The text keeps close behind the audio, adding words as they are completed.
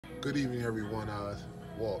Good evening, everyone.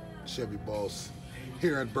 Walt, Chevy Boss,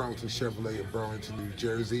 here at Burlington Chevrolet in Burlington, New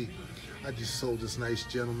Jersey. I just sold this nice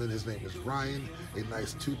gentleman. His name is Ryan, a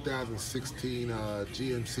nice 2016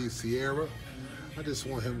 GMC Sierra. I just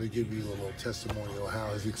want him to give you a little testimonial how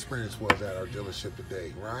his experience was at our dealership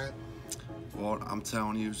today. Ryan? Well, I'm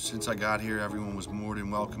telling you, since I got here, everyone was more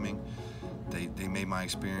than welcoming. They made my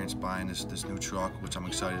experience buying this new truck, which I'm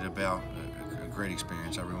excited about, a great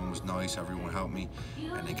experience. Everyone was nice, everyone helped me,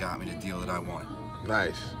 and they got me the deal that I wanted.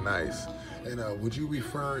 Nice, nice. And would you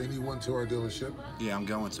refer anyone to our dealership? Yeah, I'm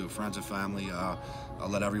going to. Friends and family, I'll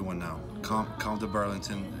let everyone know. Come to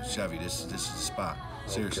Burlington Chevy. This is the spot.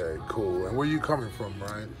 Seriously. Okay, cool. And where are you coming from,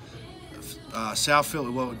 Ryan? South Philly,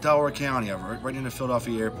 well, Delaware County, right in the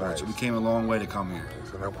Philadelphia airport. Nice. So we came a long way to come here.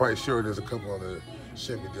 And I'm quite sure there's a couple other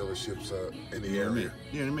Chevy dealerships in the area.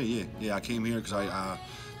 Yeah, to me, yeah. I came here because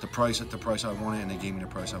the price I wanted, and they gave me the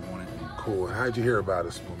price I wanted. Cool. And how'd you hear about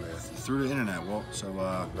us, my man? Through the internet, Walt. So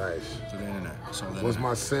nice. Through the internet. So was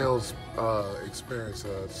my sales experience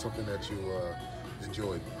something that you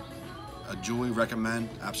enjoyed? Enjoy, recommend,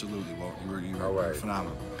 absolutely. Well, you All were right.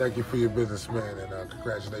 phenomenal. Thank you for your business, man, and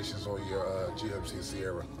congratulations on your GMC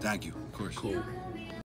Sierra. Thank you, of course. Cool.